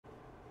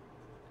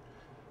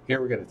Here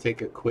we're going to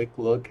take a quick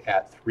look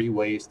at 3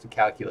 ways to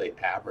calculate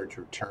average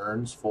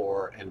returns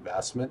for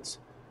investments.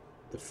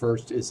 The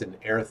first is an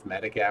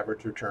arithmetic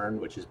average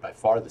return, which is by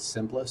far the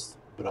simplest,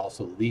 but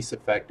also least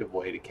effective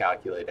way to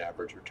calculate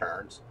average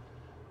returns.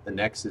 The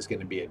next is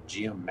going to be a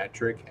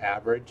geometric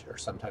average, or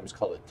sometimes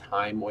called a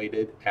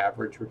time-weighted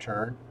average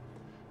return.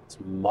 It's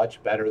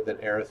much better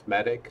than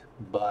arithmetic,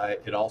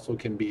 but it also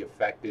can be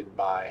affected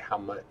by how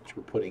much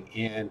we're putting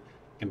in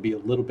and be a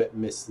little bit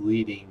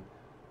misleading.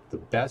 The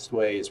best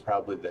way is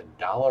probably the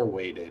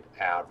dollar-weighted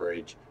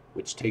average,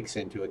 which takes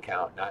into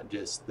account not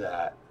just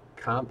the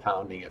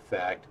compounding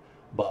effect,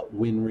 but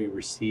when we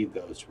receive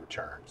those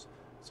returns.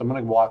 So I'm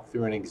going to walk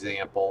through an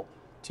example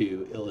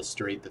to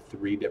illustrate the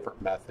 3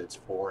 different methods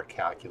for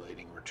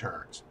calculating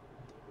returns.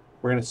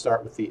 We're going to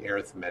start with the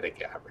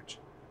arithmetic average.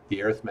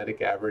 The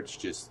arithmetic average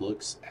just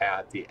looks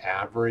at the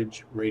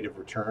average rate of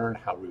return,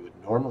 how we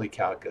would normally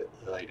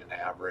calculate an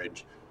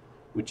average,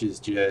 which is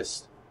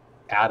just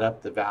add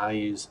up the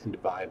values and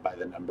divide by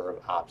the number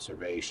of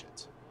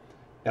observations.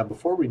 Now,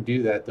 before we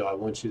do that, though, I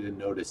want you to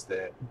notice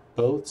that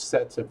both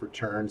sets of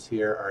returns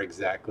here are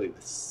exactly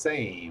the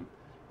same.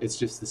 It's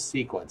just the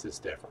sequence is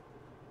different.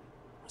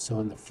 So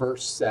in the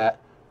first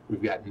set,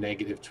 we've got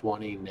negative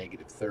 20,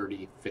 negative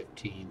 30,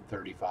 15,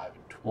 35,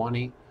 and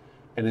 20.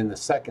 And in the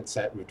second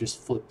set, we've just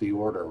flipped the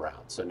order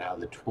around. So now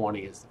the 20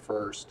 is the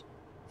first,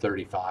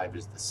 35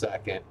 is the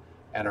second,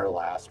 and our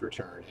last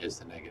return is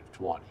the negative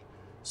 20.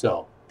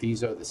 So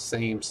these are the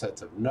same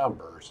sets of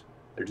numbers.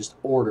 They're just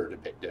ordered a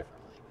bit differently.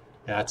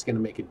 And that's going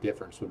to make a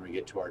difference when we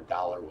get to our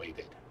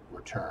dollar-weighted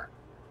return.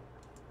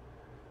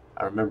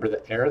 I remember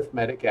the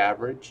arithmetic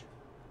average.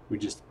 We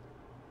just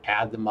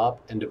add them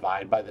up and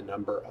divide by the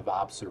number of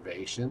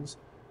observations.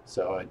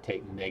 So I'd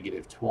take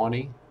negative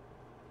 20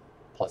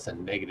 plus a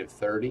negative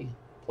 30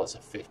 plus a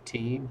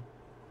 15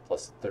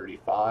 plus a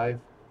 35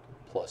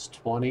 plus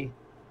 20.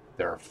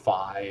 There are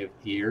 5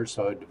 years,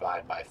 so I would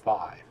divide by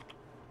 5.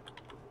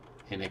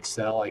 In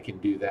Excel, I can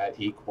do that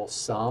equal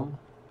sum,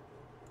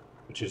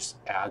 which just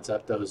adds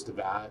up those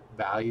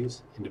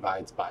values and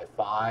divides by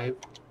 5.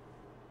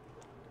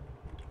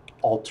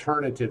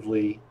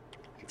 Alternatively,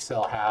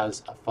 Excel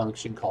has a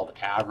function called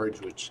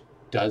average, which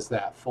does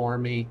that for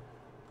me.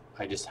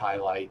 I just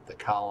highlight the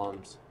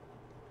columns,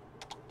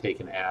 take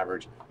an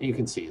average, and you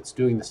can see it's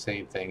doing the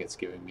same thing. It's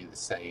giving me the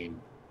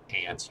same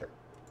answer.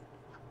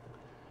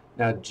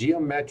 Now,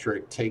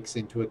 geometric takes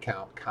into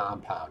account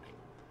compounding.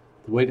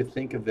 The way to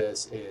think of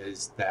this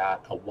is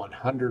that a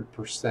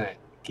 100%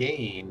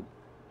 gain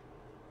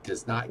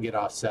does not get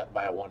offset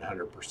by a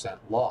 100%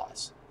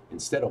 loss.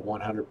 Instead, a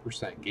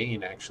 100%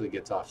 gain actually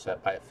gets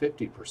offset by a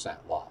 50%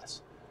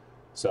 loss.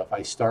 So if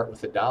I start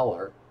with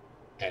 $1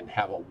 and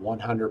have a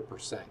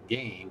 100%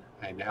 gain,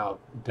 I now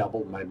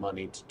doubled my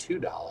money to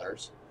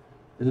 $2.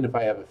 And then if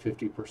I have a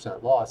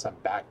 50% loss, I'm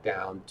back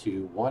down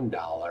to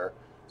 $1.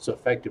 So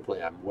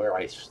effectively, I'm where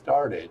I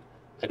started.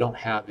 I don't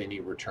have any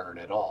return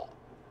at all.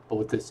 But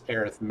with this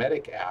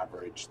arithmetic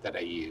average that I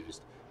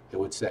used, it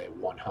would say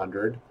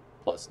 100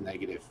 plus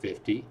negative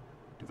 50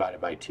 divided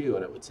by 2,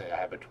 and it would say I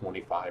have a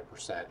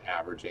 25%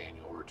 average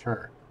annual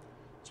return.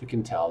 So you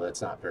can tell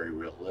that's not very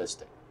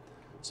realistic.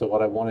 So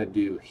what I want to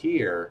do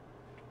here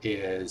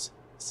is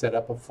set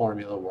up a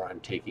formula where I'm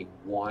taking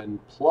 1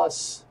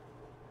 plus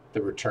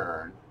the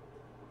return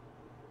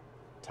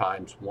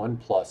times 1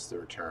 plus the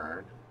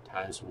return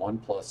times 1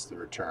 plus the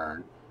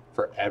return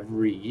for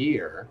every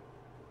year.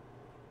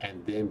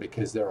 And then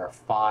because there are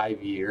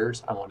 5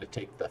 years, I want to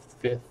take the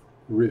 5th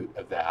root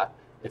of that.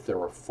 If there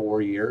were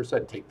 4 years,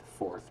 I'd take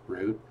the 4th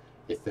root.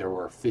 If there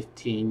were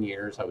 15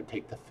 years, I would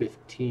take the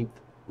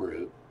 15th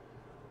root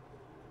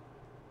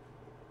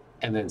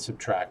and then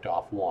subtract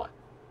off 1.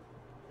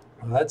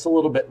 Well, that's a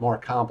little bit more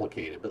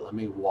complicated, but let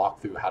me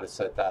walk through how to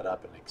set that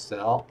up in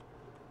Excel.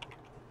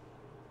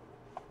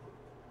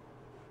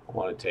 I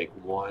want to take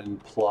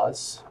 1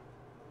 plus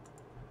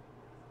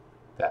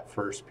that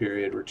first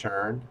period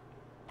return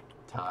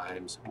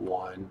times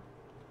 1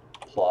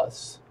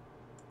 plus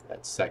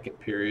that second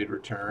period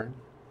return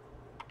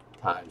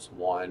times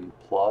 1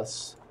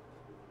 plus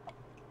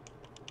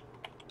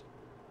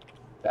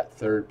that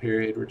third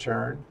period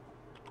return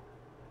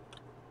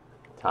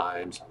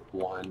times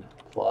 1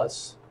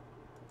 plus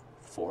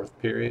fourth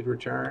period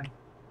return,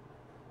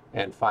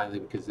 and finally,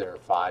 because there are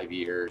 5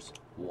 years,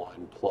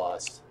 1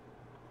 plus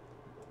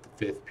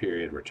the 5th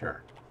period return.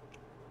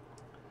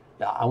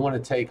 Now I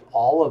want to take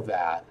all of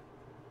that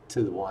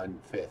to the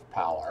 1/5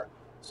 power.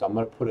 So I'm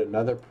going to put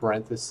another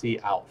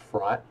parenthesis out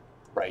front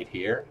right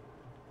here.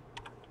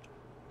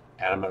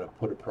 And I'm going to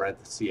put a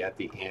parenthesis at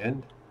the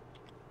end.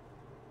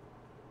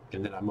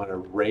 And then I'm going to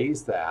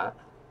raise that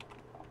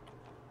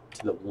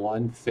to the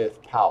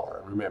 1/5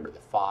 power. Remember, the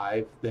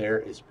 5 there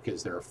is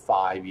because there are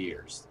 5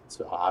 years.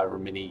 So however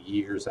many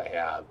years I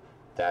have,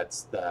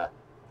 that's the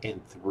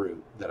nth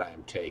root that I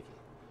am taking.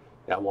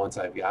 Now once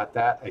I've got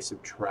that, I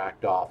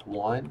subtract off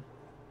 1.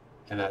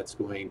 And that's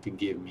going to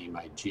give me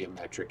my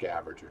geometric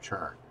average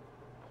return.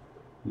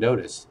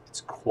 Notice it's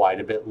quite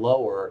a bit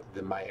lower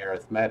than my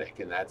arithmetic,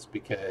 and that's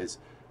because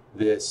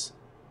this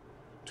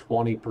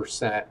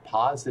 20%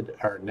 positive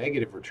or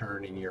negative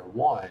return in year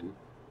one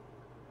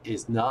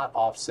is not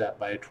offset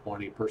by a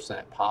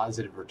 20%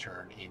 positive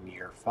return in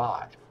year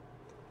 5.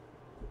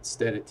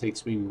 Instead, it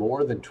takes me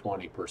more than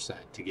 20%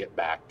 to get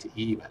back to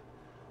even.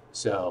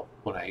 So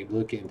when I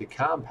look into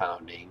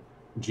compounding,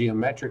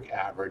 geometric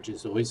average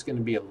is always going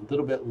to be a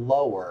little bit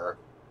lower,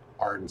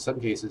 or in some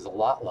cases a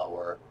lot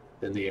lower,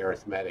 than the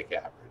arithmetic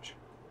average.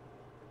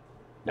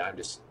 Now I'm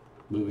just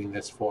moving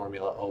this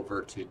formula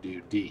over to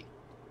do D.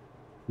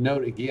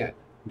 Note again,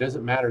 it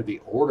doesn't matter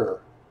the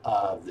order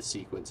of the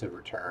sequence of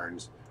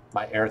returns,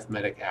 my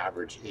arithmetic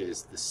average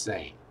is the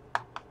same.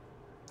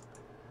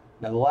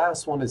 Now the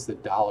last one is the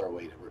dollar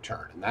weighted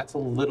return, and that's a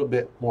little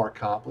bit more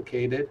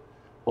complicated.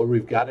 What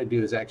we've got to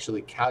do is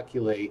actually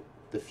calculate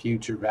the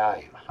future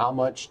value. How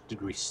much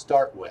did we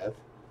start with?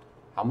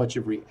 How much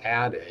have we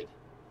added?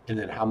 And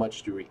then how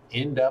much do we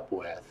end up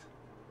with?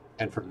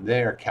 And from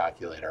there,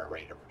 calculate our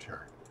rate of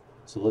return.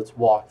 So let's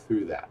walk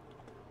through that.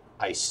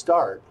 I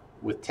start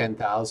with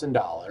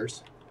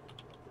 $10,000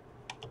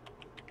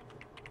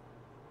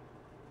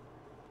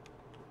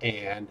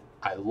 and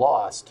I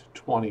lost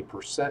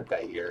 20%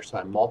 that year. So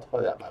I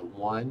multiply that by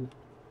 1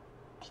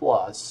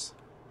 plus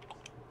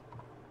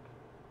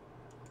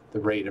the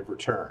rate of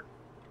return.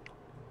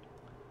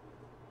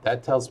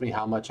 That tells me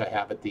how much I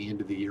have at the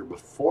end of the year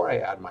before I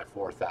add my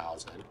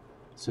 4,000.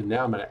 So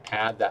now I'm going to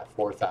add that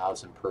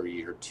 4,000 per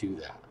year to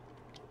that.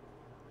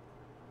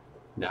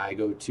 Now I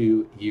go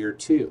to year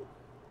 2.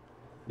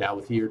 Now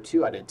with year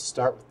 2, I didn't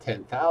start with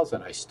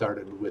 10,000. I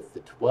started with the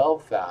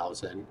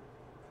 12,000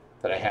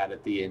 that I had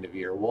at the end of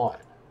year 1.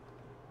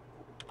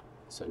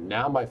 So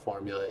now my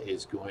formula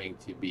is going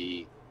to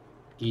be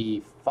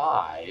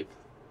E5,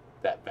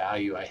 that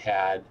value I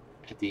had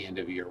at the end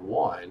of year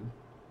 1,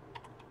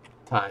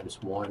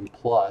 times 1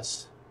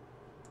 plus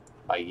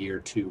my year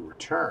 2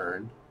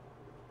 return.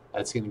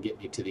 That's going to get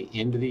me to the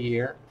end of the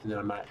year, and then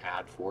I'm going to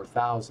add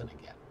 4,000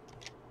 again.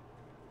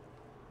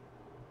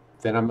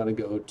 Then I'm going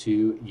to go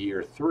to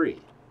year 3.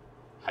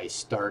 I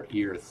start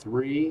year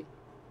 3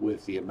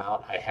 with the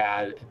amount I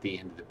had at the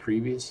end of the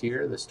previous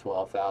year, this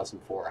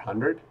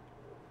 12,400.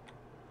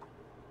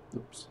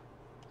 Oops,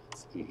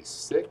 that's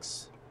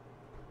E6.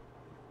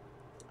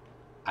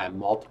 I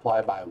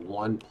multiply by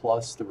 1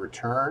 plus the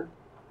return.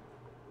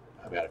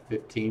 I've got a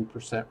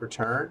 15%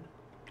 return,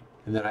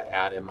 and then I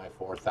add in my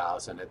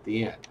 4,000 at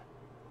the end.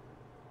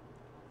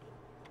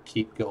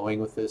 Keep going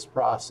with this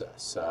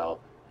process. So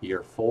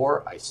year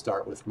 4, I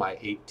start with my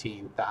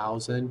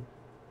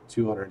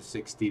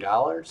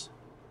 $18,260.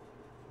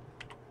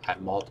 I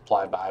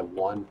multiply by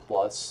 1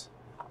 plus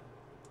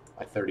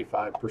my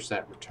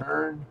 35%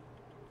 return,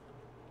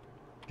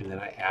 and then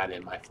I add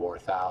in my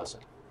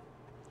 4,000.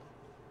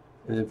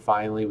 And then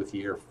finally with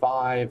year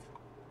 5,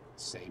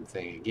 same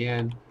thing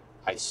again.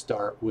 I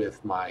start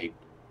with my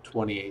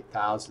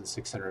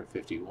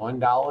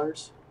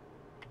 $28,651.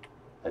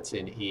 That's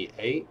in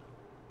E8.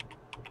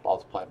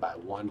 Multiply by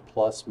 1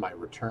 plus my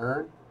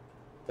return.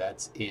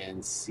 That's in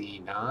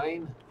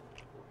C9.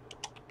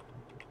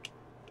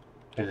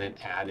 And then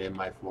add in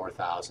my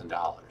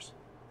 $4,000.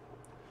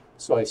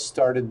 So I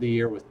started the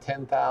year with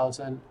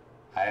 $10,000.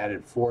 I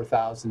added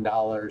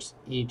 $4,000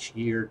 each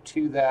year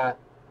to that.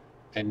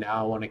 And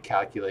now I want to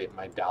calculate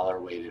my dollar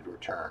weighted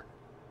return.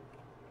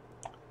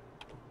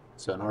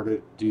 So in order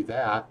to do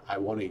that, I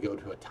want to go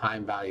to a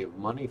time value of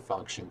money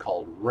function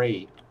called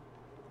rate.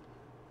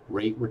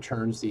 Rate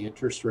returns the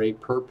interest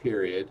rate per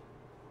period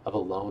of a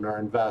loan or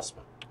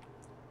investment.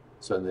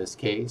 So in this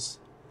case,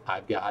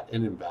 I've got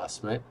an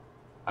investment.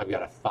 I've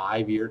got a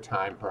 5-year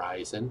time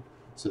horizon.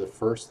 So the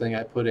first thing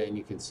I put in,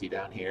 you can see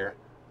down here,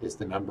 is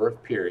the number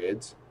of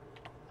periods.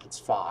 It's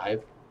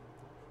 5.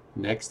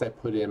 Next, I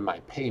put in my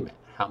payment.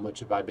 How much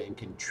have I been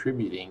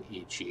contributing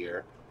each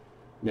year?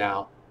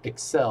 Now,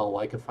 Excel,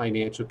 like a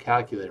financial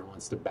calculator,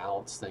 wants to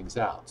balance things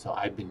out. So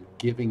I've been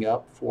giving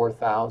up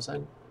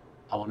 4,000.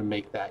 I want to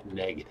make that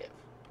negative.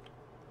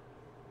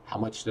 How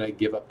much did I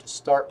give up to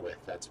start with?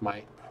 That's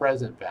my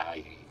present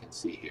value, you can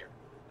see here.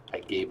 I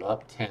gave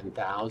up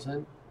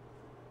 10,000.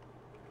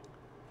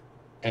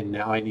 And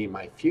now I need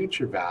my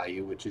future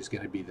value, which is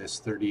going to be this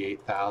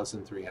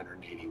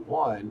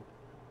 38,381.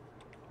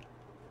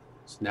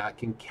 So now I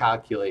can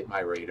calculate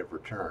my rate of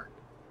return.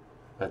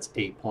 That's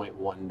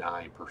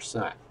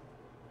 8.19%.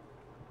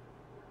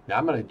 Now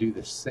I'm going to do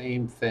the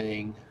same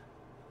thing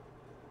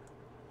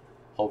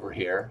over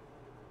here.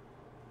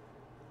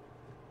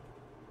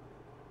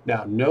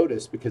 Now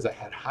notice, because I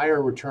had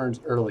higher returns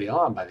early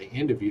on, by the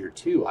end of year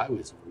 2, I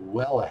was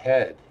well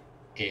ahead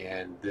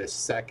in this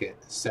second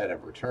set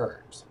of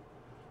returns.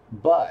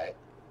 But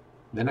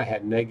then I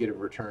had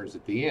negative returns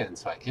at the end,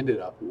 so I ended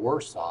up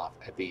worse off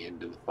at the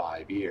end of the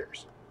 5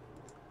 years.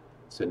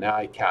 So now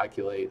I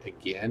calculate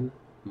again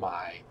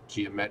my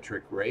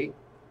geometric rate.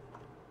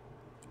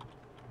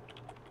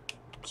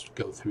 Let's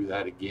go through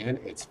that again.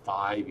 It's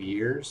 5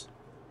 years.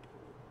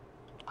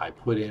 I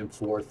put in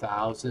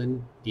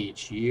 4,000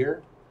 each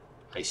year.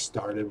 I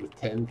started with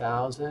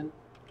 10,000,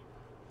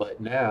 but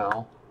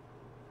now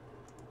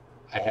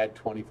I had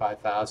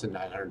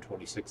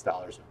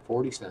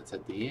 $25,926.40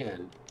 at the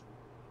end.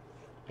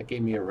 That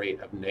gave me a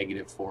rate of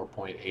negative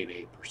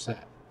 4.88%.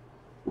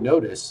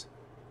 Notice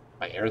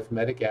my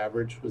arithmetic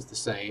average was the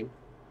same,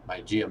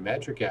 my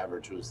geometric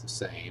average was the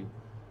same,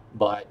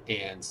 but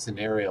in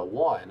scenario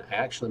 1, I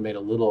actually made a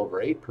little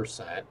over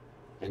 8%.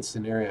 In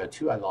scenario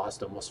 2, I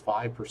lost almost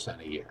 5%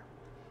 a year.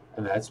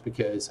 And that's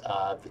because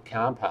of the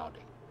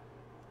compounding.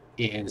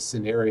 In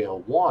scenario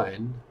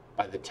 1,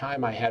 by the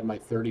time I had my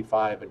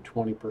 35 and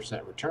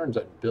 20% returns,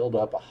 I'd build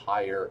up a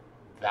higher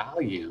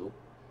value,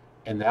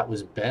 and that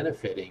was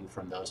benefiting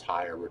from those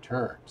higher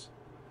returns.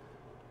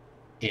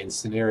 In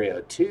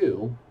scenario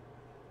 2,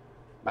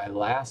 my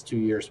last 2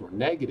 years were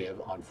negative.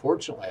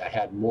 Unfortunately, I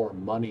had more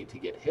money to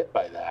get hit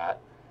by that,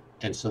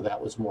 and so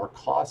that was more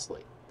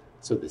costly.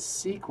 So the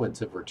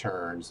sequence of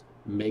returns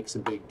makes a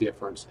big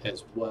difference,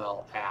 as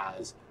well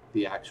as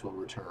the actual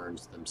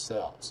returns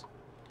themselves.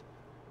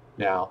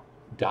 Now,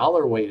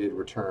 dollar-weighted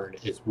return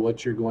is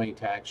what you're going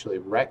to actually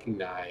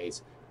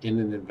recognize in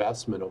an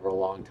investment over a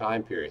long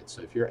time period.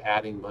 So if you're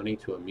adding money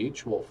to a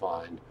mutual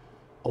fund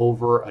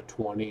over a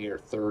 20 or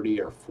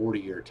 30 or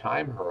 40-year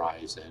time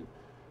horizon,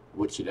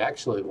 what you'd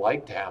actually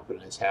like to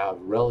happen is have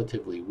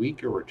relatively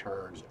weaker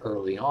returns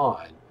early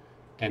on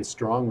and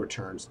strong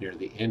returns near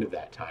the end of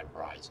that time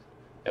horizon.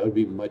 That would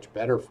be much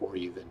better for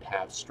you than to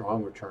have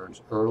strong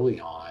returns early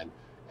on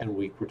and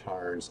weak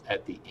returns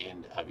at the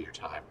end of your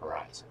time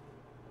horizon.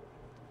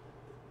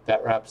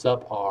 That wraps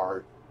up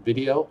our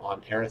video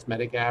on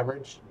arithmetic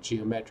average,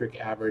 geometric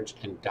average,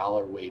 and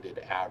dollar-weighted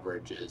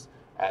averages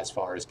as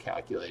far as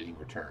calculating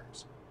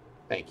returns.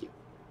 Thank you.